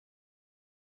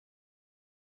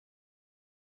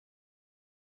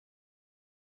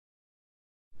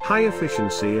High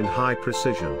efficiency and high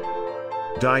precision.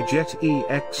 Die-Jet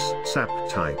EXSAP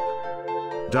type.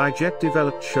 Die-Jet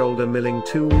developed shoulder milling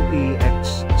tool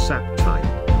EXSAP type.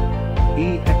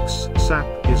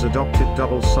 EXSAP is adopted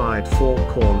double-side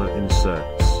 4-corner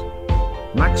inserts.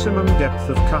 Maximum depth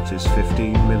of cut is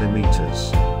 15 mm.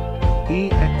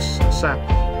 EXSAP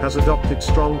has adopted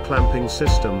strong clamping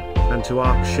system and to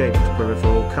arc-shaped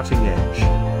peripheral cutting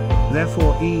edge.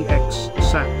 Therefore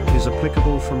EXSAP is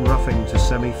applicable from roughing to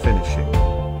semi-finishing.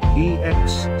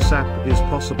 EXSAP is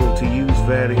possible to use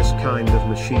various kind of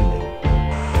machining.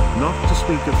 Not to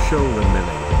speak of shoulder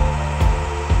milling.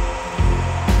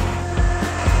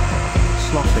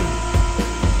 Slotting.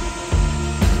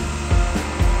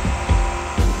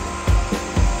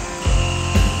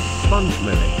 Sponge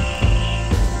milling.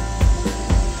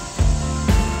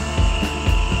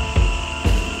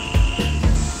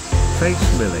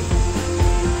 Face milling.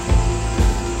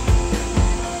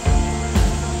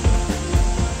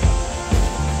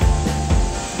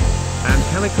 And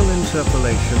helical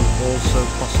interpolation also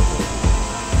possible.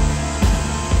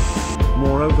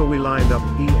 Moreover, we lined up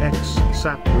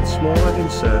EXSAP with smaller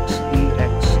inserts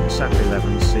EXSAP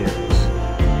 11 series.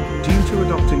 Due to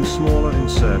adopting smaller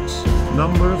inserts,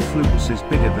 number of flutes is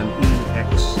bigger than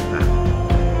EXSAP.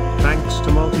 Thanks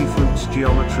to multi-flutes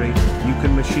geometry, you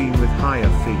can machine with higher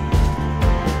feed.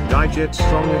 Die-Jet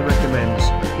strongly recommends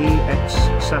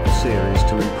EXSAP series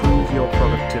to improve your